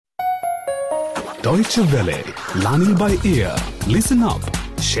Deutsche Welle, learning by ear. Listen up,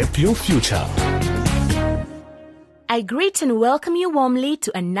 shape your future. I greet and welcome you warmly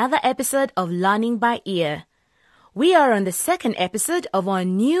to another episode of Learning by Ear. We are on the second episode of our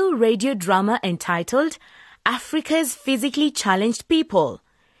new radio drama entitled Africa's Physically Challenged People.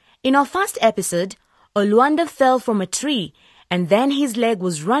 In our first episode, Oluwanda fell from a tree and then his leg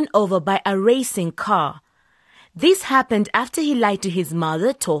was run over by a racing car. This happened after he lied to his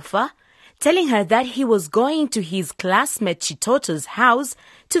mother, Tofa, telling her that he was going to his classmate Chitoto's house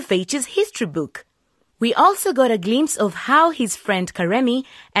to fetch his history book. We also got a glimpse of how his friend Karemi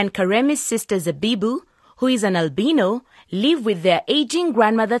and Karemi's sister Zabibu, who is an albino, live with their aging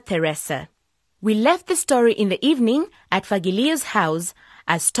grandmother Teresa. We left the story in the evening at Fagilio's house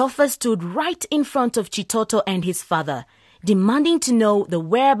as Tofa stood right in front of Chitoto and his father, demanding to know the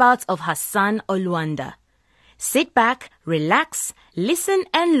whereabouts of her son Oluwanda. Sit back, relax, listen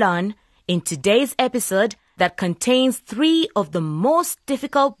and learn in today's episode that contains 3 of the most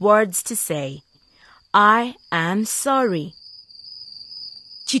difficult words to say. I am sorry.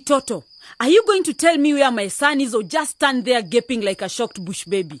 Chitoto, are you going to tell me where my son is or just stand there gaping like a shocked bush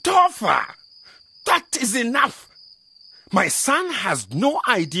baby? Tofa! That is enough! My son has no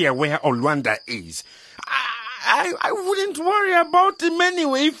idea where Oluwanda is. I wouldn't worry about him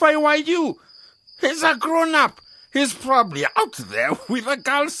anyway if I were you. He's a grown-up. He's probably out there with a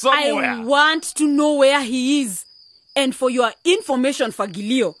girl somewhere. I want to know where he is. And for your information,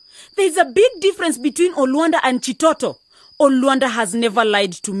 Fagilio, there's a big difference between Oluwanda and Chitoto. Oluwanda has never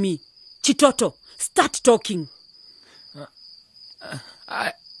lied to me. Chitoto, start talking.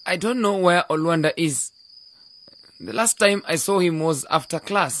 I don't know where Oluwanda is. The last time I saw him was after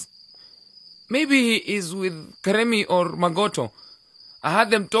class. Maybe he is with Karemi or Magoto. I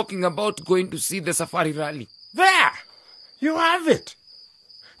heard them talking about going to see the safari rally. There! You have it.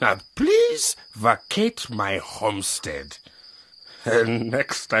 Now, please vacate my homestead. And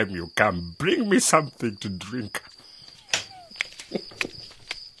next time you come, bring me something to drink.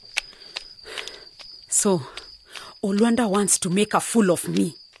 So, Oluwanda wants to make a fool of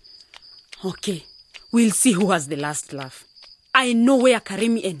me. Okay, we'll see who has the last laugh. I know where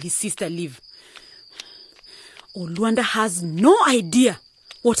Karemi and his sister live. Oluwanda has no idea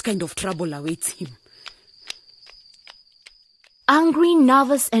what kind of trouble awaits him. Angry,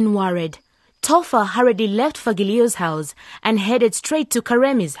 nervous and worried, Tofa hurriedly left Fagilio's house and headed straight to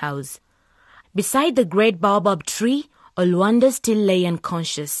Karemi's house. Beside the great baobab tree, Oluwanda still lay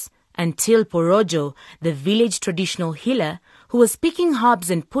unconscious until Porojo, the village traditional healer, who was picking herbs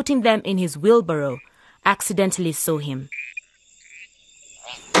and putting them in his wheelbarrow, accidentally saw him.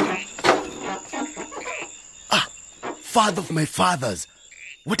 Father of my fathers,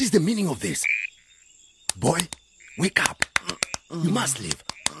 what is the meaning of this? Boy, wake up. You must live.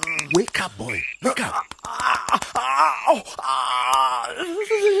 Wake up, boy. Wake up.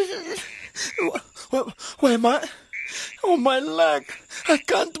 Where am I? Oh, my leg. I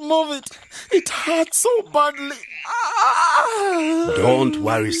can't move it. It hurts so badly. Don't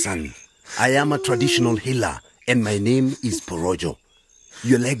worry, son. I am a traditional healer, and my name is Porojo.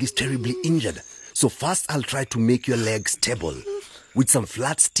 Your leg is terribly injured, so first I'll try to make your leg stable with some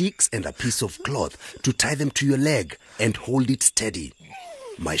flat sticks and a piece of cloth to tie them to your leg and hold it steady.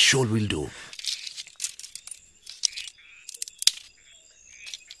 My shawl will do.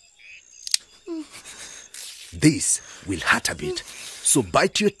 This will hurt a bit, so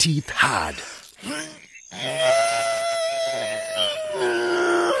bite your teeth hard.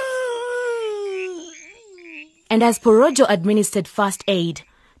 And as Porojo administered first aid,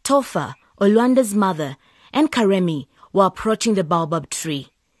 Tofa, Oluwanda's mother, and Karemi were approaching the baobab tree.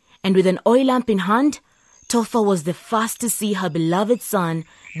 And with an oil lamp in hand, Tofa was the first to see her beloved son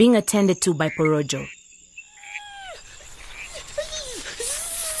being attended to by Porojo.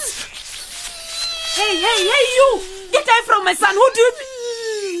 Hey, you! Get away from my son! Who do you think?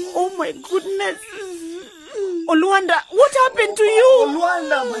 Oh, my goodness. Oluwanda, what happened to you?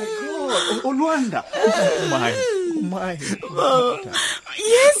 Oluwanda, my God. Oluwanda. Oh, my.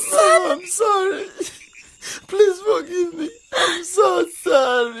 Yes, son. I'm sorry. Please forgive me. I'm so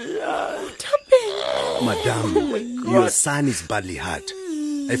sorry. What happened? Madam, your son is badly hurt.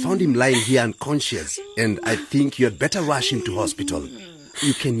 I found him lying here unconscious, and I think you'd better rush him to hospital.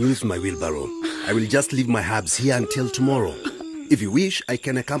 You can use my wheelbarrow. I will just leave my herbs here until tomorrow. If you wish, I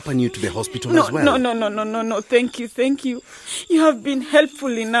can accompany you to the hospital as well. No. Thank you. You have been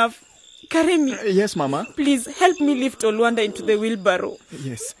helpful enough. Karemi. Yes, Mama? Please help me lift Oluwanda into the wheelbarrow.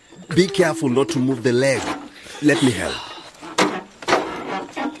 Yes. Be careful not to move the leg. Let me help.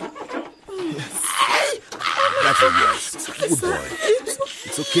 Yes. That's a yes. Good boy.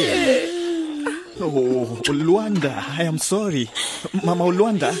 It's okay. Oh, Oluwanda, I am sorry. Mama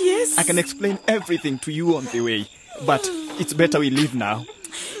Oluwanda, Yes? I can explain everything to you on the way. But it's better we leave now.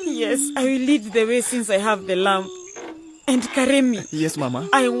 Yes, I will lead the way since I have the lamp. And Karemi, Yes, Mama?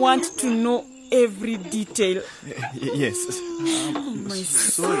 I want to know every detail. Yes. My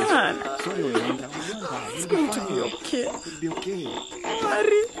Sorry. son, Sorry, Oluwanda. it's going to be okay. It'll be okay.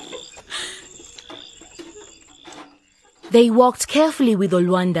 Hurry. They walked carefully with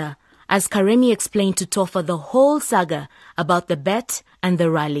Oluwanda as Karemi explained to Tofa the whole saga about the bet and the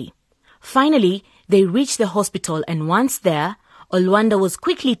rally. Finally, they reached the hospital, and once there, Oluwanda was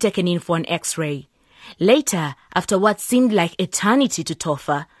quickly taken in for an X-ray. Later, after what seemed like eternity to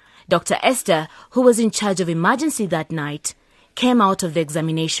Tofa, Dr. Esther, who was in charge of emergency that night, came out of the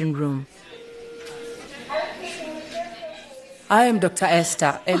examination room. I am Dr.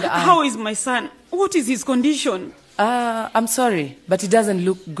 Esther, and How is my son? What is his condition? I'm sorry, but it doesn't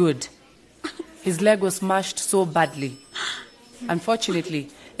look good. His leg was smashed so badly. Unfortunately,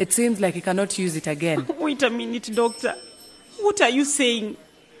 it seems like he cannot use it again. Wait a minute, doctor. What are you saying?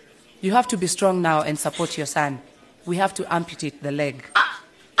 You have to be strong now and support your son. We have to amputate the leg.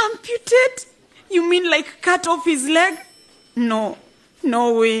 Amputate? You mean like cut off his leg? No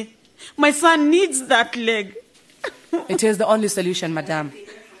way. My son needs that leg. It is the only solution, madam.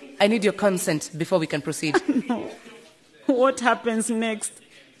 I need your consent before we can proceed. No. What happens next?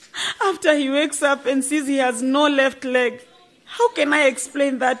 After he wakes up and sees he has no left leg, how can I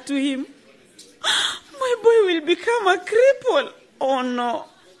explain that to him? My boy will become a cripple. Oh no.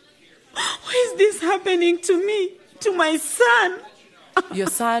 Why is this happening to me? To my son? Your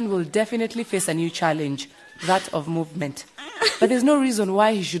son will definitely face a new challenge, that of movement. But there's no reason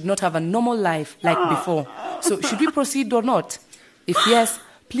why he should not have a normal life like before. So should we proceed or not? If yes,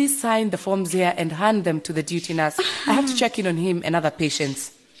 please sign the forms here and hand them to the duty nurse. I have to check in on him and other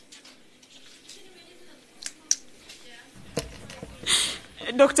patients.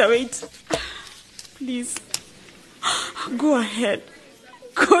 Doctor, wait. Please. Go ahead.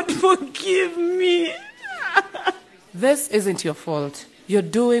 God forgive me. This isn't your fault. You're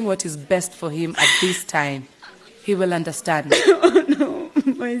doing what is best for him at this time. He will understand. Oh no,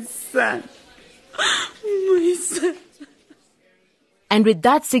 my son. My son. And with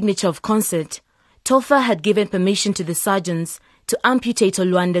that signature of consent, Tofa had given permission to the surgeons to amputate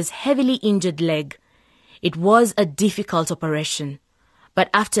Oluwanda's heavily injured leg. It was a difficult operation, but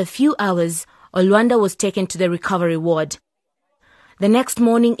after a few hours, Oluwanda was taken to the recovery ward. The next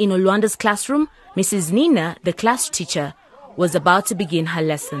morning in Oluwanda's classroom, Mrs. Nina, the class teacher, was about to begin her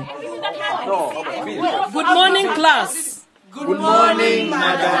lesson. Good morning, class. Good morning,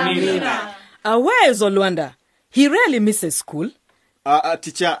 Madam Nina. Where is Oluwanda? He rarely misses school.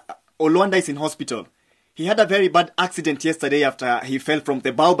 Teacher, Oluwanda is in hospital. He had a very bad accident yesterday after he fell from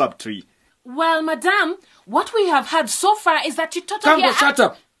the baobab tree. Well, madam, what we have heard so far is that Chitoto Tango, here... shut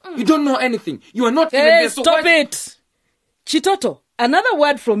up. You don't know anything. You are not even Hey, there. So stop why- it! Chitoto, another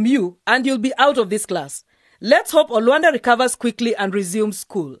word from you and you'll be out of this class. Let's hope Oluwanda recovers quickly and resumes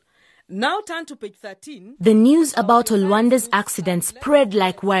school. Now turn to page 13. The news about Oluwanda's accident spread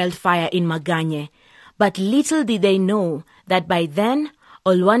like wildfire in Maganye, but little did they know that by then,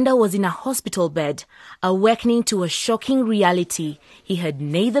 Oluwanda was in a hospital bed, awakening to a shocking reality he had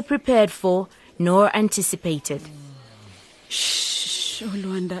neither prepared for nor anticipated. Shh,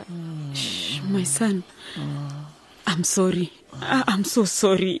 Oluwanda. Shh, my son. I'm sorry. I'm so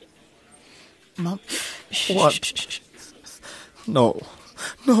sorry. Mom? Shh, What? shh, shh, shh. No.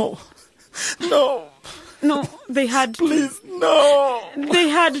 No, they had to. Please, no. They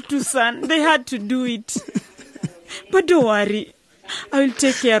had to, son. They had to do it. But don't worry. I will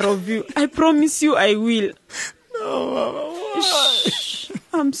take care of you. I promise you I will. No, Mama. Why? Shh.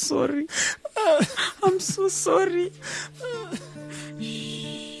 I'm sorry. I'm so sorry.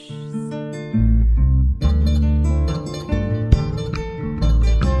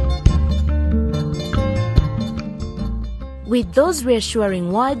 With those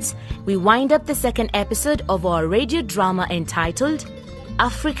reassuring words, we wind up the second episode of our radio drama entitled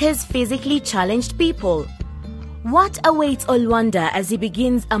Africa's Physically Challenged People. What awaits Oluwanda as he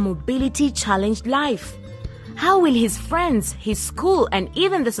begins a mobility-challenged life? How will his friends, his school, and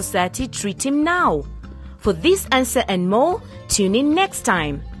even the society treat him now? For this answer and more, tune in next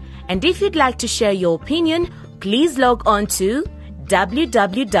time. And if you'd like to share your opinion, please log on to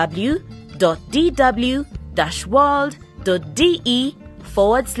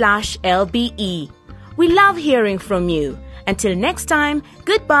www.dw-world.de/LBE. We love hearing from you. Until next time,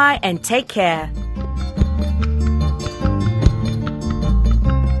 goodbye and take care.